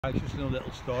It's just another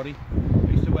little story. I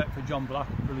used to work for John Black,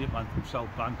 a brilliant man from South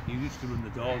Bank. He used to run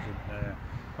the doors, and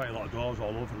quite a lot of doors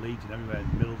all over Leeds and everywhere, in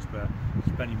Middlesbrough,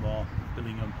 Spennymoor,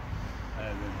 Billingham.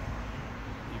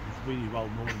 He was really well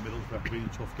known in Middlesbrough, really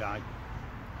tough guy.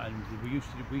 And we used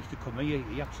to come here.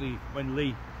 He actually, when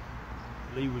Lee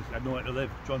had nowhere to live,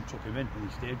 John took him in and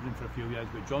he stayed with him for a few years.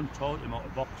 But John taught him how to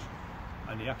box,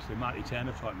 and he actually, Marty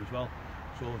Turner taught him as well.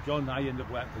 So I ended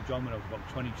up working for John when I was about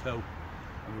 22.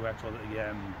 And we worked all at the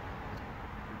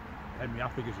Henry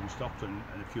Africa's in Stockton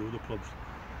and a few other clubs,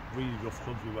 really rough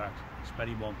clubs we worked,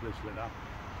 Spennymoor, places like that.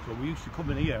 So we used to come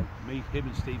in here, him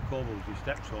and Steve Coble was his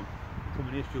stepson, come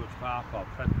in here, Stewart's Park or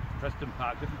Preston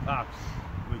Park, different parks,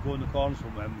 and we'd go in the corner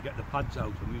somewhere and we'd get the pads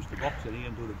out and we used to box in here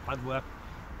and do the pad work.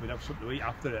 We'd have something to eat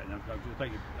after it, and it was just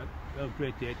like a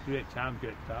great day, great time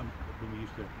when we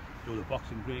used to do the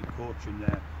boxing, great coach, and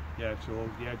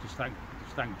just thank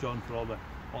John for all the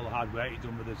hard work he'd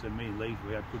done with us, and me and Lee,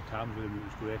 we had good times with him. It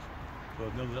was great. So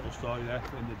another little story there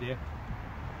in the day.